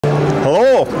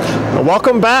Hello,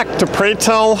 welcome back to Pray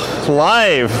Tell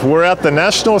Live. We're at the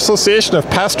National Association of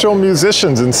Pastoral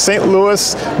Musicians in St.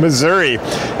 Louis, Missouri.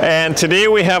 And today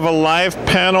we have a live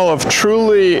panel of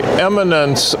truly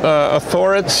eminent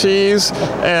authorities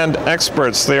and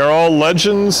experts. They are all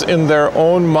legends in their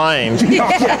own mind.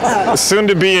 Yes. Soon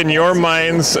to be in your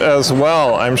minds as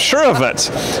well, I'm sure of it.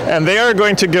 And they are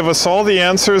going to give us all the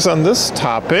answers on this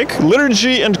topic: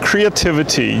 liturgy and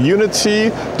creativity, unity,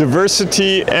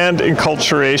 diversity, and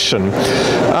Inculturation.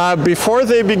 Before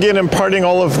they begin imparting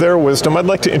all of their wisdom, I'd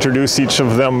like to introduce each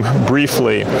of them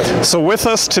briefly. So with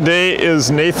us today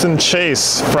is Nathan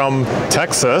Chase from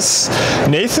Texas.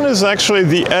 Nathan is actually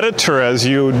the editor, as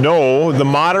you know, the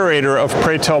moderator of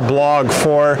Pray Tell blog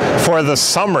for the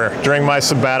summer during my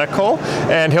sabbatical,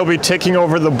 and he'll be taking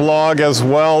over the blog as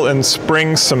well in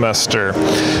spring semester.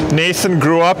 Nathan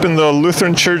grew up in the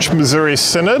Lutheran Church Missouri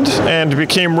Synod and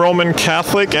became Roman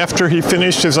Catholic after he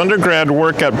finished his undergrad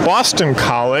work at Boston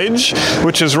College,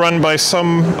 which is run by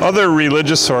some other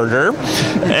religious order,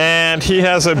 and he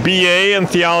has a BA in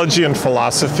theology and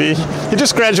philosophy. He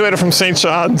just graduated from St.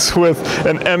 John's with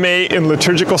an MA in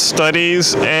liturgical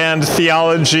studies and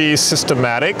theology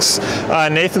systematics.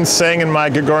 Nathan sang in my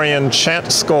Gregorian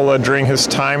chant schola during his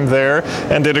time there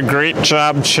and did a great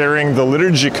job chairing the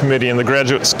liturgy committee in the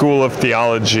Graduate School of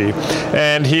Theology.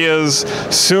 And he is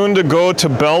soon to go to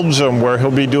Belgium, where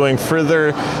he'll be doing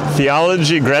further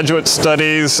theology graduate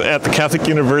studies at the Catholic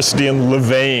University in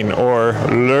Louvain, or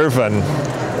Leuven.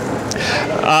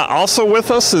 Also with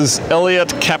us is Eliot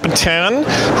Kapitan,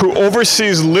 who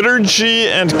oversees liturgy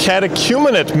and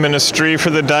catechumenate ministry for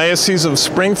the Diocese of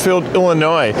Springfield,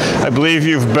 Illinois. I believe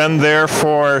you've been there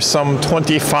for some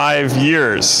 25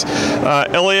 years.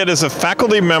 Eliot is a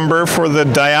faculty member for the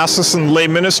Diocesan Lay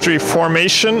Ministry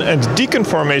Formation and Deacon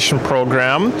Formation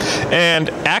Program, and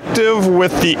active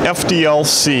with the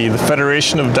FDLC, the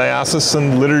Federation of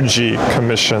Diocesan Liturgy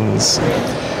Commissions.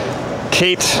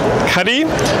 Kate Cuddy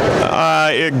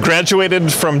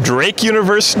graduated from Drake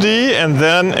University and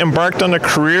then embarked on a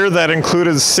career that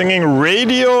included singing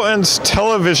radio and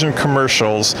television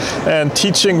commercials and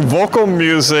teaching vocal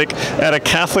music at a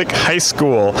Catholic high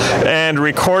school and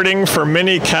recording for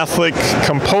many Catholic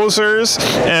composers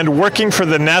and working for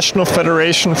the National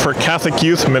Federation for Catholic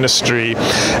Youth Ministry.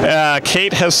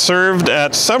 Kate has served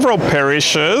at several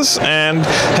parishes and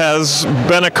has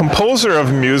been a composer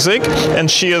of music,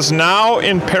 and she is now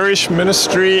in parish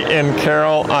ministry in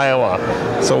Carroll, Iowa.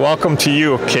 So welcome to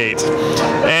you, Kate.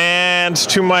 And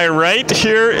to my right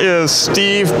here is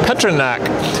Steve Petrunak,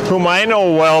 whom I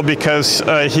know well because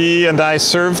he and I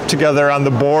served together on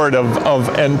the board of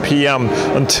NPM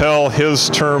until his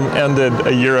term ended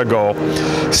a year ago.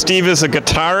 Steve is a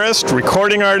guitarist,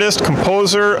 recording artist,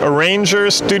 composer, arranger,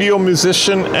 studio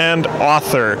musician, and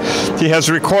author. He has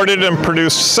recorded and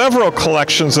produced several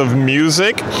collections of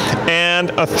music and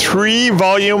a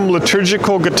 3-volume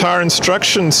liturgical guitar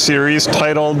instruction series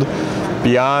titled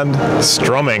Beyond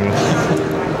Strumming.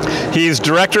 He's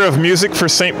director of music for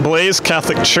St. Blaise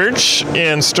Catholic Church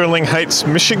in Sterling Heights,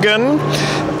 Michigan,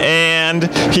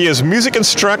 and he is music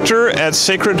instructor at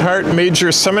Sacred Heart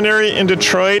Major Seminary in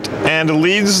Detroit and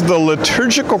leads the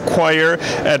liturgical choir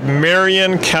at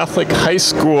Marian Catholic High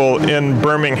School in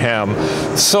Birmingham.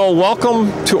 So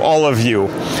welcome to all of you.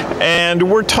 And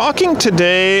we're talking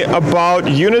today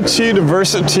about unity,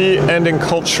 diversity, and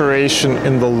enculturation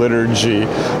in the liturgy.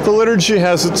 The liturgy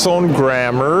has its own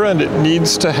grammar, and it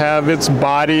needs to have its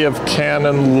body of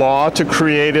canon law to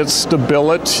create its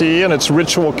stability and its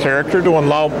ritual character to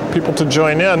allow people to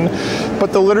join in.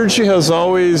 But the liturgy has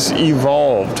always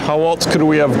evolved. How else could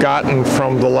we have gotten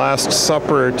from the Last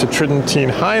Supper to Tridentine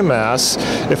High Mass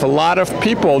if a lot of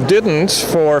people didn't,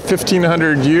 for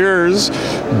 1,500 years,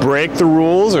 break the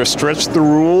rules or stretch the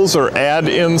rules or add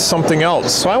in something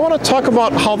else? So I want to talk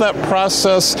about how that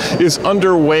process is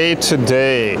underway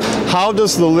today. How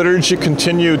does the liturgy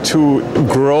continue to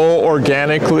grow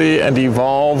organically and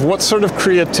evolve? What sort of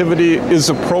creativity is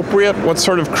appropriate? What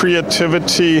sort of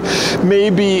creativity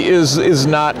maybe is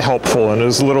not helpful and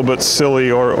is a little bit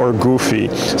silly or goofy?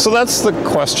 So that's the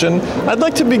question. I'd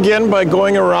like to begin by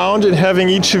going around and having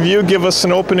each of you give us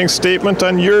an opening statement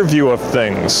on your view of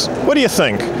things. What do you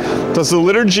think? Does the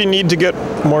liturgy need to get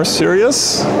more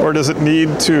serious, or does it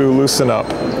need to loosen up?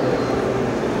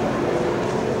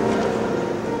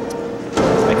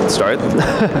 Start.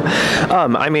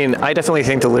 I mean, I definitely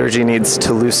think the liturgy needs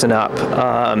to loosen up.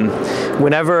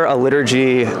 Whenever a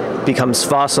liturgy becomes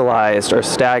fossilized or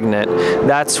stagnant,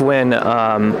 that's when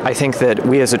I think that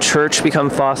we as a church become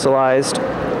fossilized.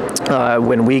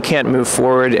 when we can't move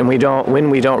forward and when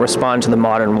we don't respond to the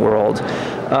modern world.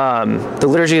 The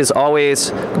liturgy has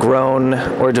always grown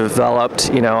or developed.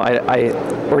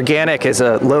 Organic is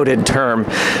a loaded term,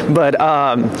 but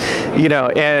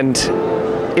and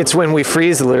it's when we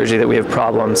freeze the liturgy that we have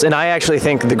problems. And I actually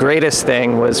think the greatest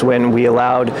thing was when we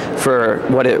allowed for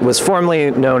what it was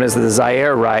formerly known as the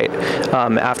Zaire Rite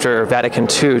after Vatican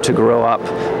II to grow up,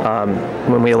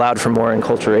 when we allowed for more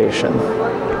enculturation.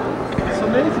 So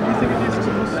Nathan, you think it needs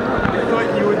to move forward? I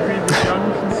thought you would be the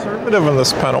young conservative in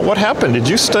this panel. What happened? Did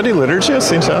you study liturgy at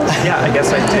St. John's? Yeah, I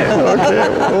guess I did. Okay,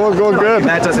 well, go good.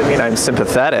 That doesn't mean I'm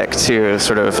sympathetic to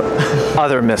sort of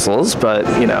other missiles, but,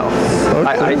 okay.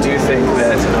 I do think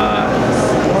that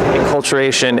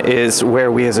enculturation is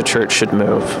where we as a church should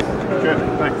move. Good,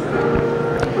 thanks.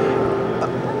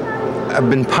 I've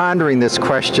been pondering this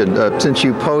question since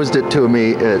you posed it to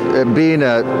me. Being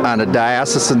on a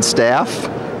diocesan staff,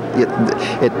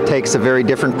 it takes a very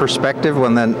different perspective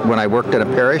when I worked in a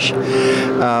parish.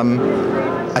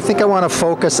 I think I want to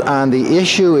focus on the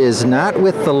issue is not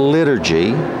with the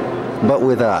liturgy, but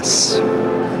with us.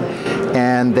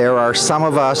 And there are some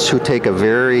of us who take a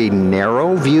very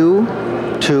narrow view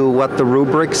to what the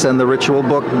rubrics and the ritual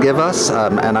book give us,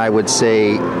 and I would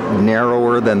say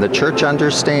narrower than the church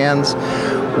understands,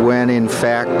 when in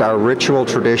fact our ritual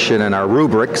tradition and our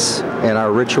rubrics and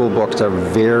our ritual books are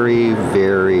very,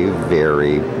 very,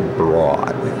 very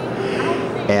broad.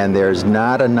 And there's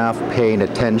not enough paying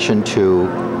attention to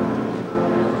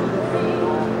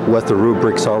what the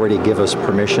rubrics already give us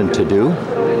permission to do,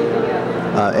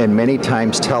 and many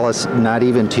times tell us not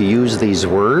even to use these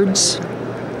words,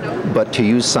 but to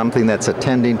use something that's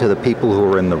attending to the people who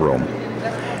are in the room.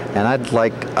 And I'd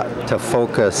like to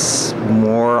focus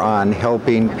more on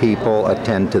helping people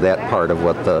attend to that part of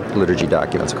what the liturgy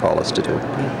documents call us to do.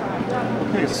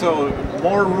 Okay, so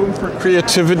more room for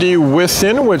creativity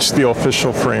within which the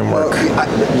official framework.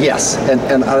 Yes,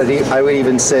 and I would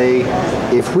even say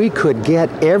if we could get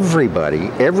everybody,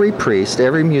 every priest,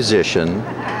 every musician,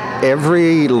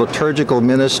 every liturgical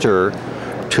minister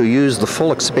to use the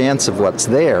full expanse of what's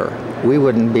there, we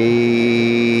wouldn't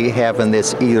be having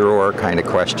this either-or kind of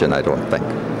question, I don't think.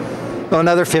 Well,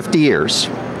 another 50 years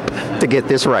to get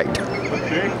this right.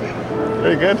 Okay,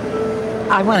 very good.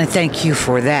 I want to thank you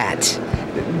for that,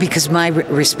 because my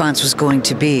response was going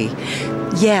to be,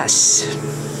 yes.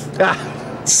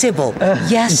 Sybil,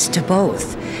 yes to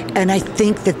both. And I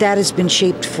think that has been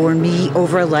shaped for me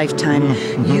over a lifetime.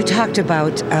 Mm-hmm. You talked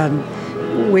about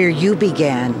where you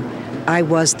began. I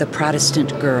was the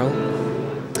Protestant girl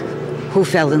who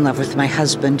fell in love with my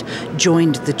husband,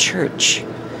 joined the church,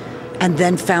 and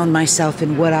then found myself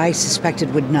in what I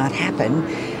suspected would not happen,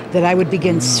 that I would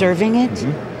begin serving it.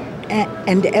 Mm-hmm.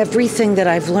 And everything that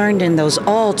I've learned in those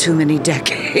all too many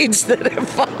decades that have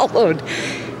followed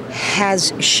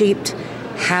has shaped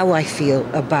how I feel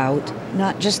about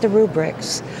not just the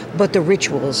rubrics, but the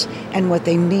rituals and what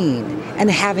they mean. And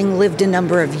having lived a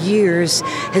number of years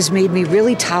has made me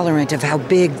really tolerant of how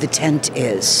big the tent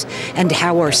is and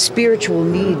how our spiritual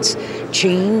needs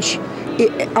change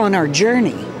on our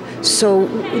journey. So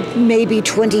maybe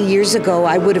 20 years ago,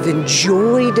 I would have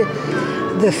enjoyed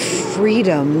the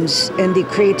freedoms and the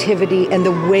creativity and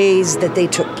the ways that they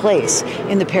took place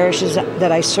in the parishes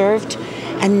that I served.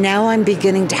 And now I'm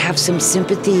beginning to have some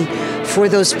sympathy for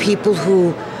those people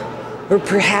who or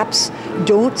perhaps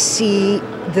don't see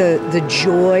the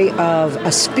joy of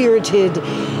a spirited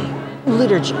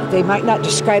liturgy. They might not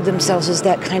describe themselves as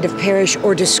that kind of parish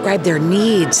or describe their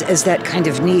needs as that kind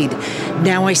of need.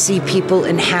 Now I see people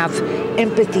and have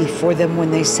empathy for them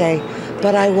when they say,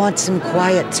 but I want some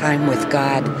quiet time with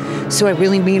God. So I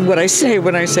really mean what I say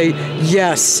when I say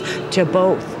yes to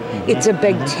both. It's a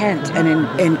big tent, and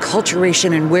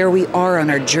enculturation and where we are on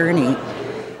our journey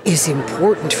is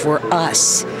important for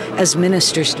us as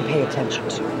ministers to pay attention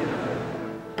to.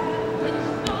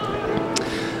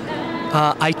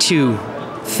 I too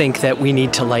think that we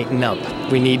need to lighten up.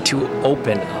 We need to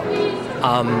open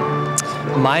up.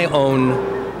 My own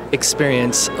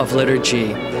experience of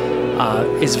liturgy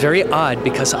is very odd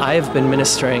because I have been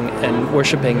ministering and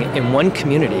worshiping in one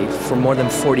community for more than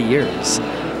 40 years.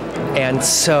 And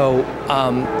so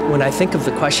when I think of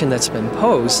the question that's been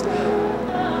posed,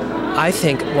 I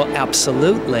think, well,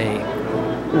 absolutely,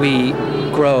 we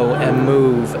grow and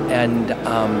move, and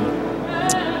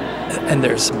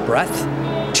there's breadth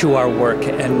to our work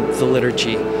and the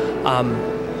liturgy.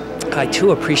 I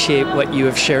too appreciate what you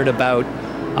have shared about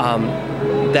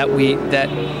that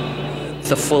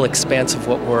the full expanse of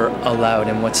what we're allowed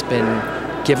and what's been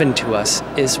given to us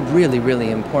is really, really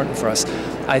important for us.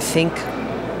 I think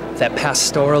that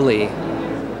pastorally,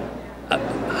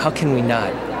 how can we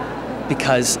not?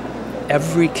 Because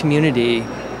every community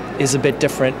is a bit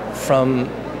different from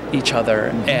each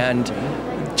other, and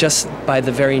just by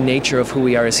the very nature of who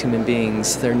we are as human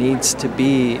beings, there needs to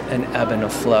be an ebb and a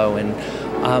flow, and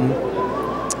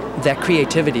that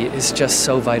creativity is just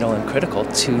so vital and critical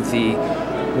to the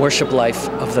worship life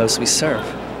of those we serve.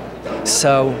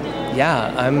 So,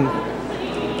 yeah,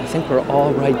 I think we're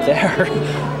all right there.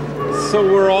 So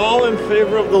we're all in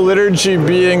favor of the liturgy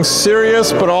being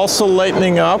serious, but also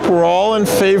lightening up. We're all in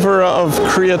favor of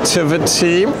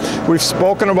creativity. We've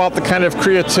spoken about the kind of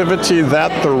creativity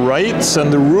that the rites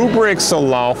and the rubrics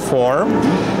allow for.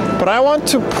 But I want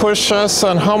to push us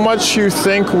on how much you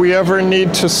think we ever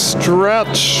need to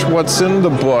stretch what's in the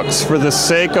books for the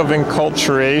sake of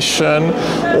enculturation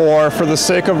or for the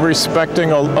sake of respecting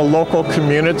a local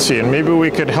community. And maybe we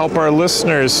could help our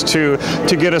listeners to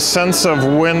get a sense of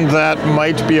when that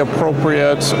might be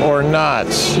appropriate or not.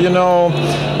 You know,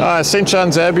 St.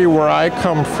 John's Abbey, where I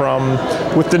come from,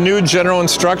 with the new general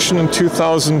instruction in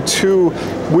 2002,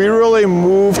 we really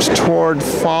moved toward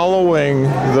following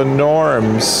the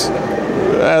norms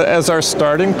as our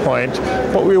starting point,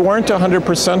 but we weren't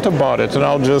 100% about it. And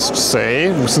I'll just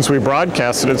say, since we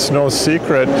broadcast it, it's no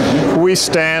secret, we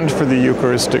stand for the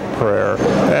Eucharistic prayer.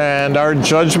 And our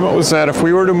judgment was that if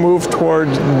we were to move toward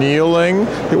kneeling,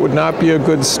 it would not be a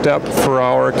good step for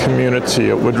our community.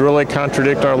 It would really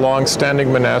contradict our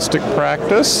long-standing monastic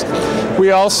practice. We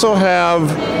also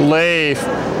have lay,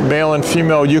 male and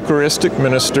female Eucharistic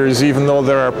ministers, even though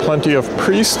there are plenty of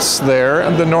priests there,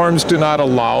 and the norms do not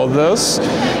allow this.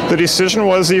 The decision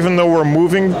was, even though we're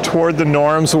moving toward the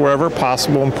norms wherever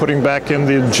possible and putting back in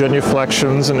the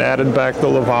genuflections and added back the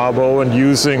lavabo and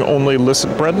using only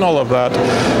licit bread and all of that,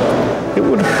 it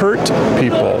would hurt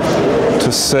people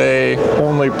to say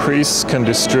only priests can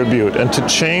distribute, and to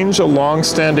change a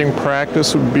long-standing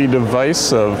practice would be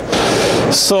divisive.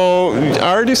 So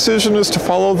our decision is to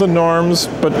follow the norms,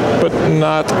 but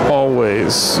not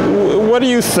always. What do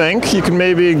you think? You can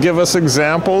maybe give us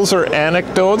examples or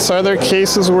anecdotes. Are there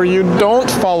cases where you don't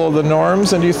follow the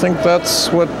norms and you think that's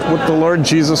what the Lord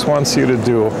Jesus wants you to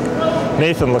do?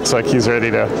 Nathan looks like he's ready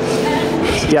to...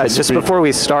 Yeah, just before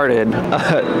we started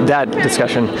that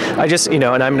discussion, I just, and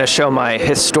I'm going to show my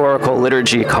historical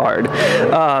liturgy card.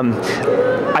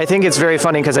 I think it's very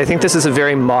funny because I think this is a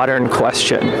very modern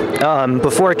question.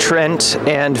 Before Trent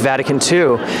and Vatican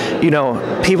II,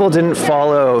 people didn't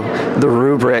follow the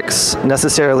rubrics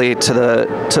necessarily to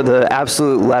the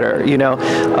absolute letter.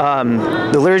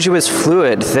 The liturgy was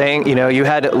fluid. You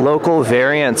had local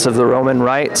variants of the Roman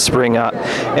Rite spring up,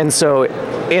 and so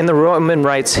in the Roman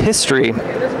Rite's history,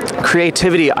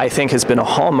 creativity, I think, has been a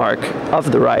hallmark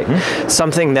of the Rite,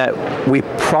 something that we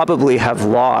probably have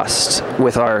lost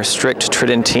with our strict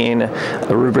Tridentine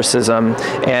rubricism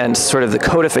and sort of the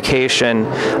codification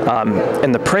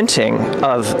and the printing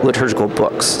of liturgical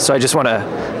books. So I just want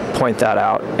to point that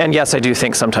out. And yes, I do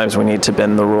think sometimes we need to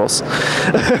bend the rules.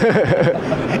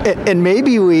 And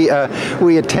maybe we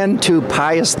attend to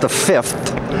Pius V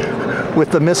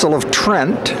with the Missal of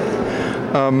Trent,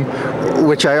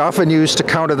 which I often use to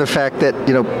counter the fact that,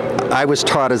 I was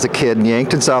taught as a kid in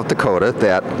Yankton, South Dakota,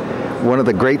 that one of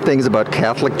the great things about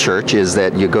Catholic Church is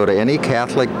that you go to any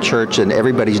Catholic church and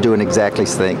everybody's doing exactly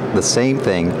the same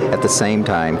thing at the same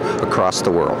time across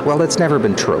the world. Well, that's never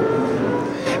been true.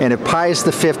 And if Pius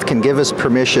V can give us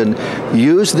permission,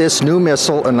 use this new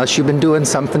missal unless you've been doing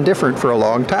something different for a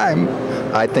long time,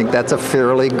 I think that's a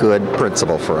fairly good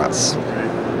principle for us.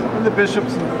 The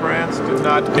bishops in France did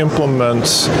not implement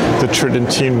the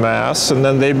Tridentine Mass, and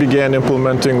then they began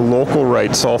implementing local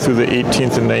rites all through the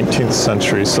 18th and 19th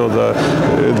century. So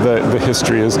the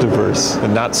history is diverse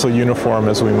and not so uniform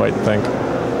as we might think.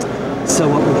 So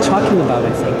what we're talking about,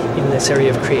 I think, in this area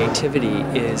of creativity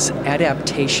is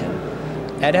adaptation.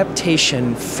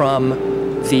 Adaptation from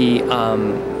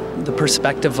the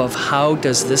perspective of how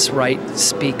does this rite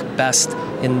speak best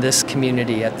in this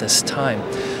community at this time.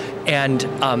 And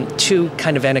two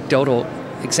kind of anecdotal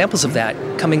examples of that,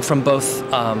 coming from both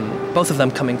of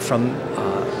them coming from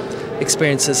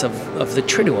experiences of the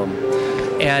Triduum.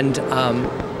 And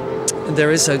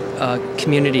there is a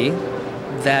community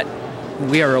that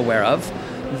we are aware of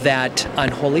that on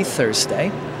Holy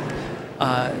Thursday,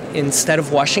 instead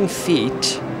of washing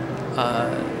feet,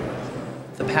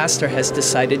 the pastor has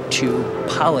decided to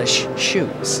polish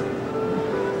shoes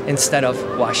instead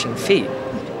of washing feet.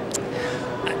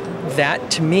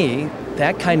 That, to me,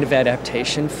 that kind of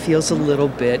adaptation feels a little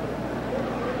bit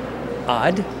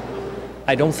odd.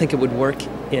 I don't think it would work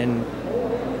in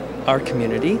our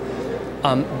community,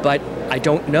 but I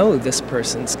don't know this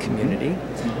person's community.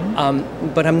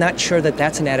 But I'm not sure that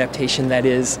that's an adaptation that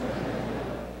is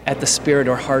at the spirit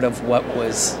or heart of what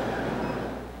was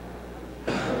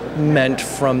meant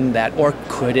from that, or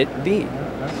could it be?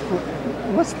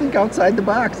 Let's think outside the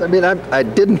box. I mean, I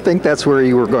didn't think that's where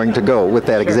you were going to go with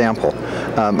that example.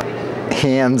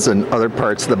 Hands and other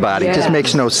parts of the body just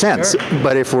makes no sense. Sure.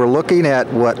 But if we're looking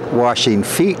at what washing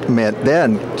feet meant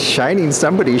then, shining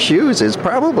somebody's shoes is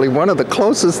probably one of the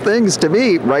closest things to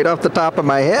me, right off the top of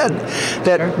my head,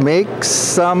 that may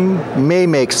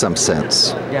make some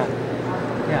sense. Yeah.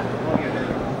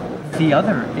 The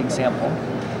other example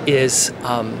is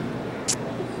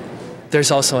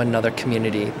there's also another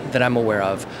community that I'm aware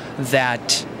of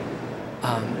that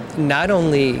not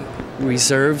only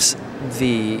reserves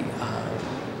the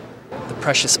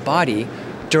precious body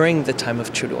during the time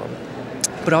of Triduum,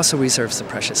 but also reserves the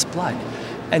precious blood.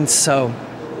 And so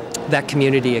that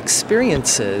community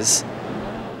experiences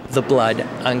the blood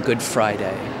on Good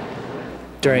Friday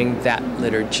during that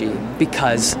liturgy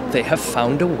because they have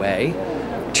found a way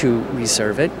to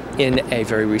reserve it in a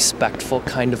very respectful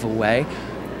kind of a way.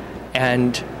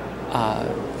 And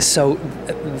so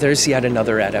there's yet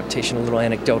another adaptation, a little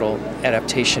anecdotal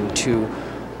adaptation to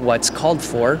what's called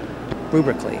for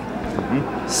rubrically.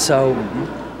 So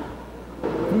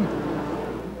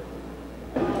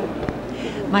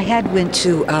my head went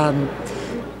to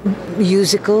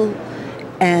musical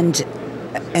and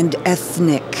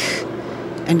ethnic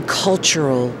and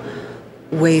cultural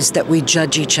ways that we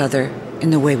judge each other in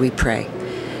the way we pray.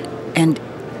 And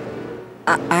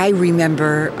I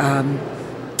remember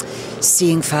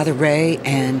seeing Father Ray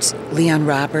and Leon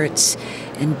Roberts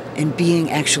and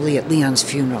being actually at Leon's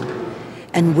funeral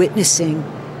and witnessing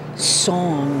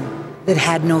song that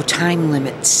had no time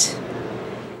limits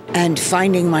and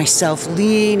finding myself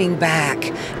leaning back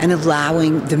and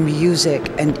allowing the music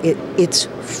and its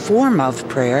form of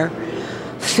prayer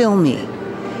fill me.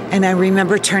 And I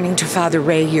remember turning to Father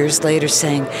Ray years later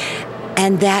saying,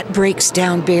 and that breaks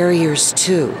down barriers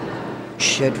too.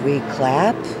 Should we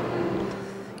clap?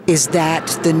 Is that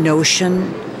the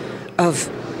notion of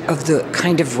the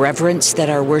kind of reverence that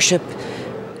our worship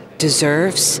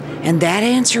deserves? And that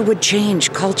answer would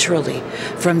change culturally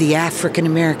from the African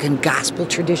American gospel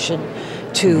tradition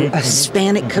to a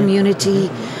Hispanic community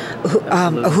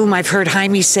whom I've heard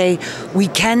Jaime say, we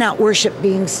cannot worship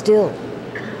being still.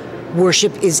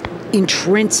 Worship is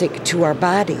intrinsic to our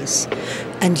bodies.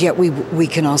 And yet we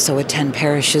can also attend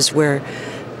parishes where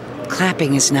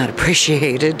clapping is not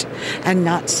appreciated and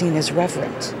not seen as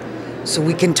reverent. So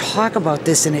we can talk about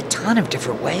this in a ton of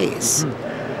different ways.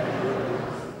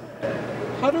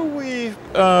 How do we,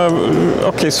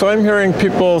 okay, so I'm hearing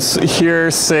people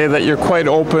here say that you're quite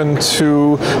open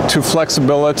to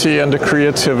flexibility and to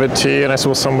creativity, and I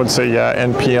suppose some would say, yeah,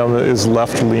 NPM is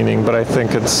left-leaning, but I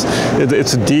think it's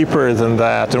deeper than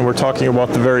that, and we're talking about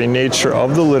the very nature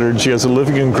of the liturgy as a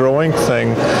living and growing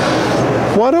thing.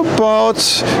 What about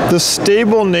the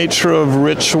stable nature of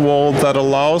ritual that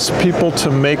allows people to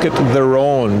make it their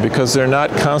own because they're not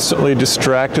constantly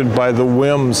distracted by the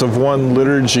whims of one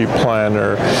liturgy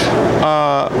planner?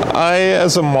 I,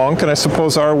 as a monk, and I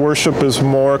suppose our worship is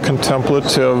more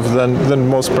contemplative than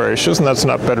most parishes, and that's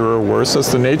not better or worse,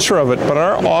 that's the nature of it, but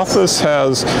our office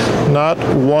has not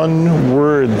one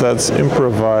word that's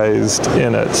improvised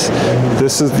in it.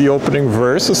 This is the opening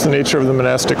verse, it's the nature of the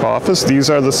monastic office. These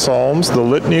are the Psalms, the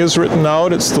litany is written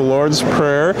out, it's the Lord's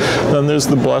Prayer, then there's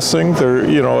the blessing,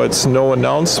 it's no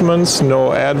announcements,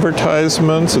 no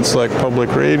advertisements, it's like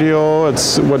public radio,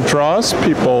 it's what draws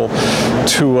people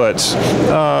to it.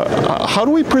 How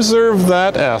do we preserve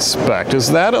that aspect?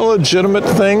 Is that a legitimate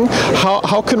thing?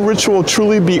 How can ritual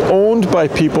truly be owned by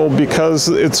people because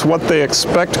it's what they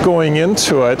expect going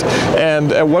into it?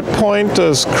 And at what point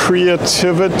does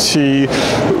creativity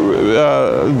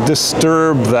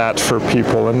disturb that for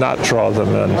people and not draw them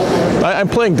in? I'm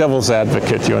playing devil's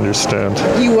advocate, you understand.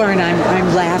 You are, and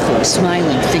I'm laughing,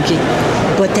 smiling, thinking,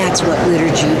 but that's what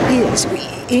liturgy is.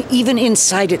 Even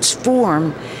inside its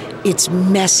form, it's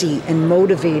messy and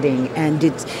motivating, and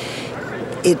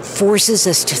it forces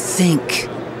us to think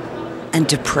and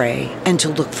to pray and to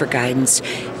look for guidance.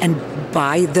 And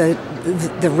by the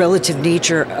relative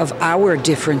nature of our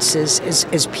differences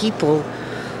as people,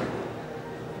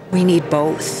 we need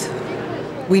both.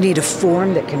 We need a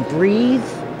form that can breathe,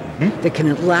 that can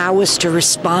allow us to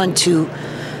respond to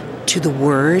the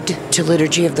Word, to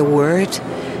liturgy of the Word,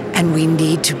 and we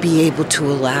need to be able to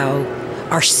allow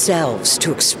ourselves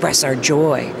to express our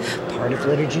joy. Part of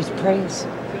liturgy's praise.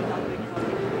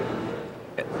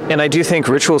 And I do think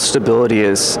ritual stability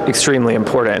is extremely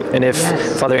important. And if,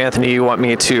 Father Anthony, you want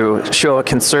me to show a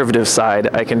conservative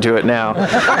side, I can do it now.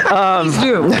 Please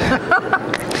do.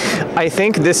 I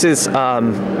think this is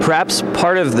perhaps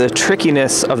part of the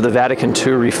trickiness of the Vatican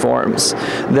II reforms,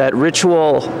 that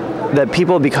ritual that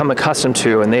people become accustomed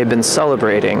to and they've been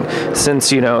celebrating since,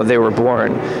 they were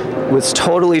born, was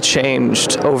totally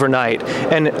changed overnight.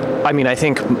 And I mean, I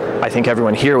think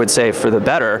everyone here would say for the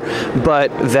better, but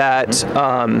that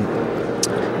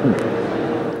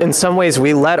in some ways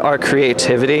we let our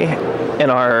creativity and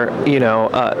our,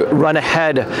 run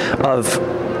ahead of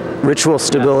ritual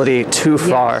stability too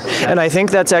far. And I think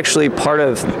that's actually part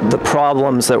of the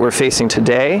problems that we're facing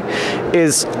today.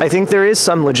 Is I think there is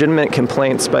some legitimate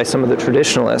complaints by some of the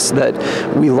traditionalists that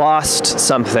we lost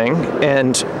something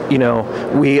and,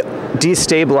 we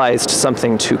destabilized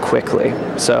something too quickly.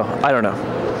 So I don't know.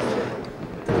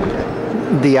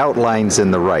 The outlines in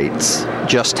the rites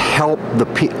just help the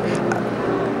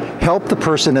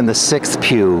person in the sixth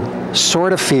pew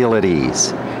sort of feel at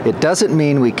ease. It doesn't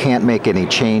mean we can't make any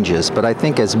changes, but I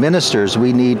think as ministers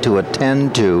we need to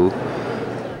attend to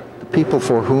the people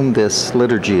for whom this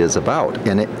liturgy is about.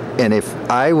 And if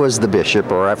I was the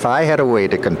bishop, or if I had a way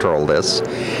to control this,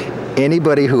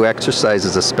 anybody who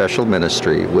exercises a special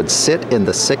ministry would sit in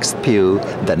the sixth pew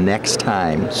the next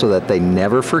time so that they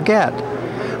never forget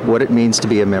what it means to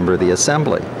be a member of the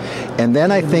assembly. And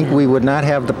then I think we would not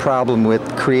have the problem with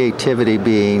creativity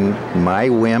being my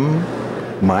whim,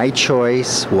 my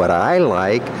choice, what I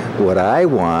like, what I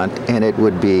want, and it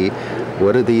would be,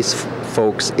 what do these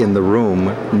folks in the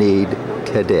room need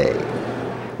today?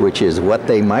 Which is what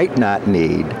they might not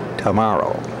need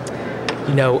tomorrow.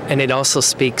 And it also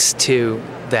speaks to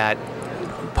that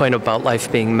point about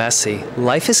life being messy.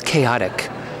 Life is chaotic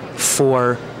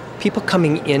for people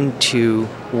coming into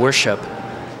worship.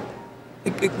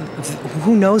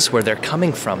 Who knows where they're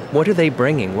coming from? What are they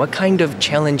bringing? What kind of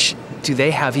challenge do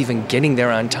they have even getting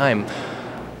there on time?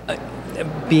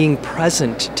 Being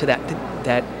present to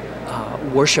that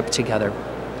worship together.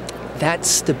 That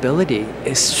stability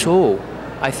is so,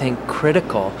 I think,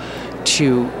 critical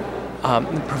to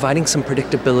providing some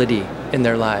predictability in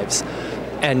their lives.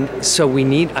 And so we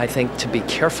need, I think, to be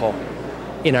careful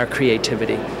in our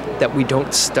creativity, that we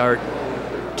don't start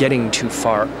getting too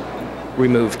far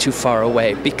removed, too far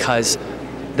away, because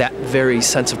that very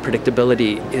sense of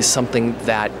predictability is something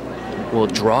that will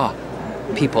draw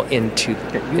people into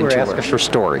You were asking for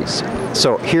stories.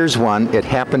 So here's one. It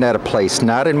happened at a place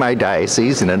not in my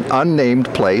diocese, in an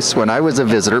unnamed place when I was a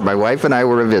visitor. My wife and I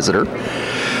were a visitor.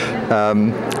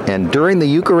 And during the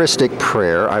Eucharistic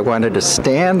prayer, I wanted to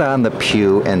stand on the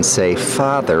pew and say,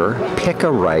 Father, pick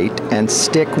a right and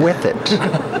stick with it.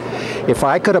 If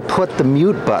I could have put the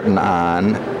mute button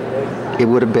on, it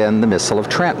would have been the Missal of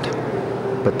Trent.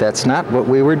 But that's not what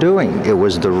we were doing. It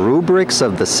was the rubrics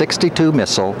of the 62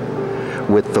 Missal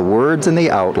with the words in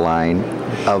the outline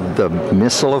of the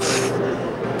Missal of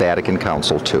Vatican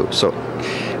Council II. So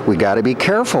we got to be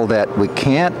careful that we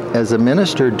can't, as a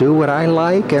minister, do what I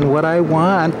like and what I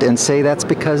want and say that's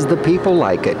because the people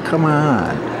like it. Come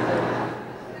on.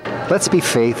 Let's be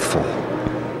faithful.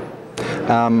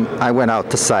 I went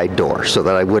out the side door so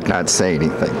that I would not say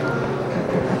anything.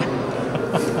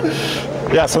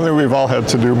 Yeah, something we've all had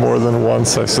to do more than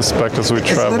once, I suspect, as we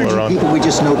travel around. People, we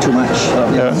just know too much.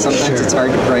 Sometimes it's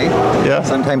hard to pray. Yeah.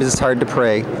 Sometimes it's hard to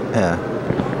pray. Yeah.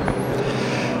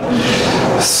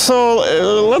 So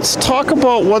let's talk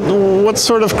about what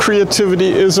sort of creativity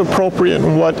is appropriate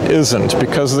and what isn't,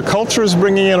 because the culture is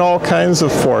bringing in all kinds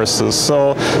of forces.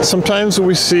 So sometimes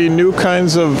we see new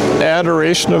kinds of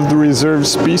adoration of the reserved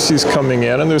species coming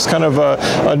in, and there's kind of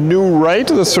a new rite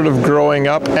that's sort of growing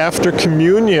up after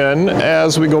communion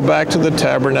as we go back to the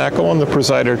tabernacle and the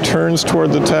presider turns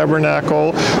toward the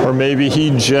tabernacle, or maybe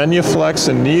he genuflects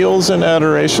and kneels in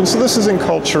adoration. So this is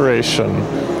Inculturation.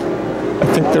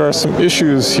 I think there are some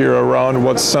issues here around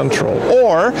what's central.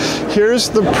 Or here's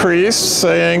the priest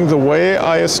saying the way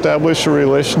I establish a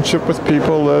relationship with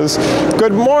people is,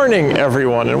 good morning,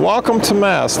 everyone, and welcome to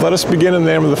Mass. Let us begin in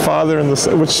the name of the Father, and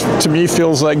which to me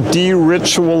feels like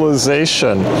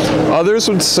de-ritualization. Others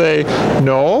would say,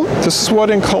 no, this is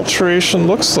what Inculturation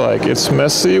looks like. It's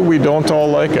messy, we don't all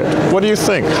like it. What do you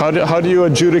think? How do you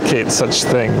adjudicate such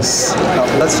things?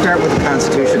 Let's start with the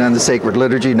Constitution on the Sacred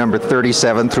Liturgy, number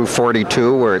 37 through 42.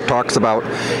 Where it talks about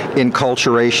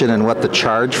inculturation and what the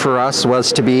charge for us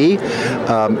was to be.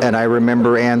 And I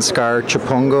remember Ansgar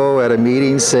Chipungo at a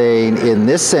meeting saying, in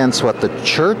this sense, what the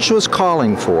church was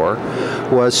calling for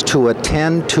was to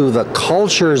attend to the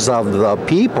cultures of the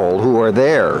people who are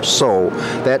there. So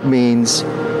that means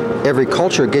every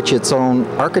culture gets its own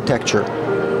architecture,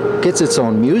 gets its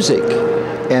own music.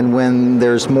 And when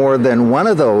there's more than one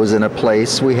of those in a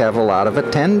place, we have a lot of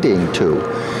attending to.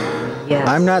 Yes.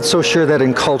 I'm not so sure that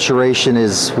enculturation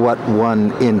is what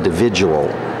one individual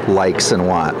likes and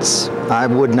wants. I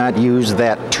would not use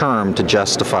that term to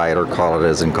justify it or call it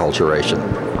as enculturation.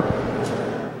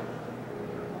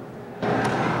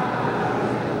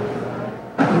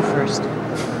 You first.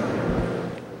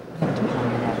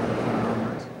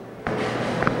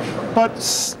 But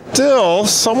still,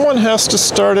 someone has to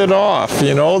start it off,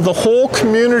 you know. The whole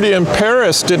community in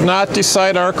Paris did not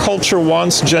decide our culture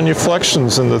wants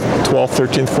genuflections in the 12th,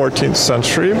 13th, 14th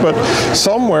century, but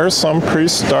somewhere some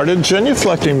priests started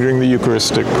genuflecting during the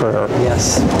Eucharistic prayer.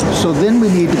 Yes. So then we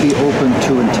need to be open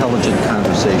to intelligent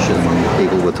conversation among the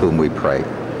people with whom we pray,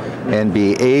 and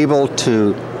be able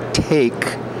to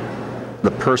take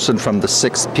the person from the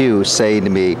sixth pew saying to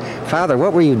me, "Father,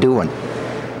 what were you doing?"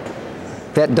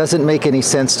 That doesn't make any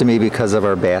sense to me because of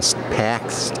our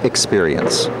past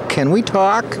experience. Can we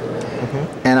talk?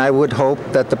 Mm-hmm. And I would hope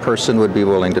that the person would be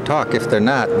willing to talk. If they're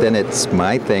not, then it's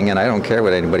my thing, and I don't care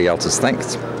what anybody else's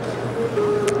thinks.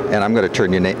 And I'm going to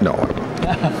turn your name. No.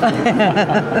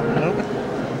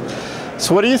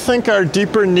 So what do you think our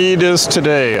deeper need is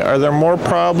today? Are there more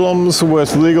problems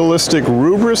with legalistic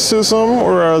rubricism,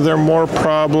 or are there more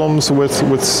problems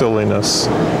with silliness?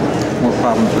 More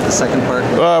problems with the second part?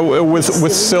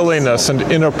 With silliness and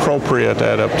inappropriate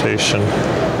adaptation.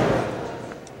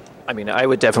 I mean, I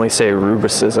would definitely say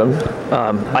rubricism.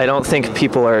 I don't think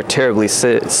people are terribly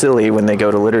silly when they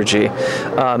go to liturgy.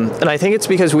 And I think it's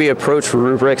because we approach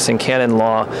rubrics and canon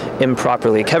law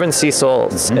improperly. Kevin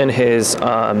Cecil, in his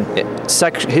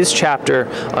chapter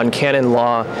on canon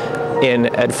law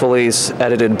in Ed Foley's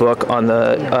edited book on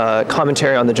the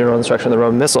commentary on the general instruction of the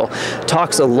Roman Missal,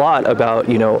 talks a lot about,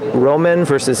 you know, Roman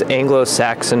versus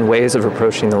Anglo-Saxon ways of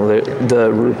approaching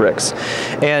the rubrics,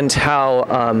 and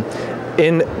how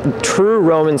in true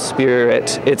Roman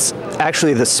spirit, it's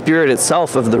actually the spirit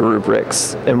itself of the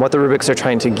rubrics and what the rubrics are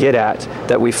trying to get at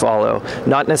that we follow,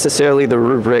 not necessarily the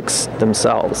rubrics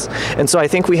themselves. And so I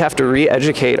think we have to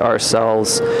re-educate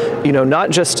ourselves, you know,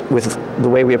 not just with the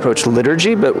way we approach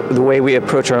liturgy, but the way we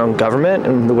approach our own government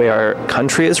and the way our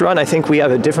country is run. I think we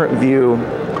have a different view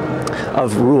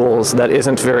of rules that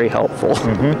isn't very helpful.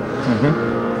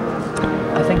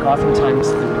 I think oftentimes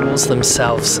the rules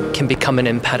themselves can become an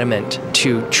impediment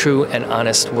to true and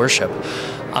honest worship.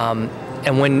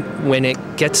 And when it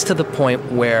gets to the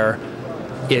point where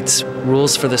it's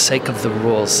rules for the sake of the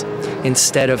rules,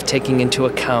 instead of taking into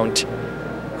account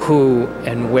who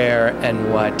and where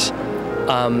and what,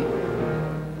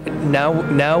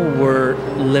 now we're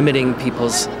limiting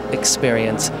people's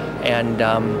experience, and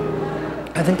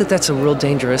I think that's a real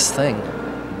dangerous thing.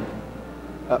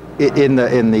 In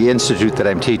the institute that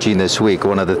I'm teaching this week,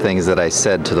 one of the things that I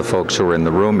said to the folks who were in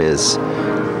the room is,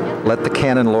 let the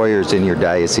canon lawyers in your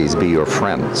diocese be your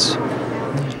friends.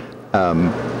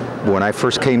 When I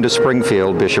first came to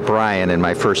Springfield, Bishop Ryan, in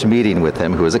my first meeting with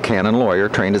him, who is a canon lawyer,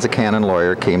 trained as a canon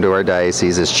lawyer, came to our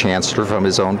diocese as chancellor from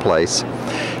his own place.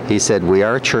 He said, "We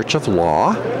are a church of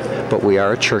law, but we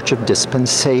are a church of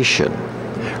dispensation.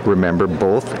 Remember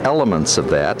both elements of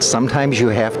that. Sometimes you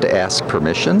have to ask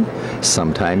permission,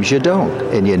 sometimes you don't,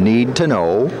 and you need to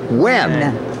know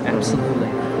when." Absolutely.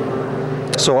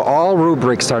 So all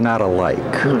rubrics are not alike.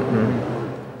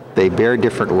 They bear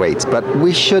different weights, but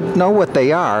we should know what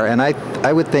they are, and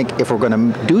I would think if we're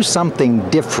going to do something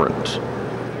different,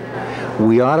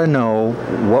 we ought to know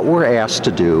what we're asked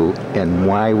to do and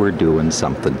why we're doing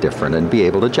something different and be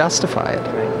able to justify it.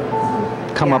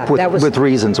 Come up with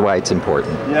reasons why it's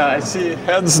important. Yeah, I see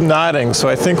heads nodding, so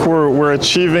I think we're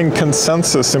achieving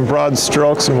consensus in broad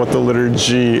strokes in what the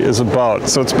liturgy is about.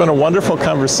 So it's been a wonderful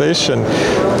conversation.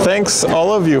 Thanks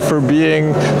all of you for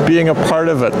being a part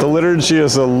of it. The liturgy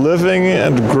is a living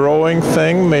and growing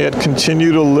thing. May it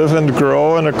continue to live and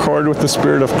grow in accord with the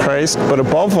Spirit of Christ, but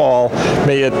above all,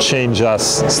 may it change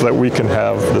us so that we can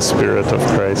have the Spirit of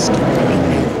Christ.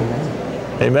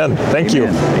 Amen. Thank you.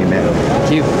 Amen.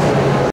 Thank you.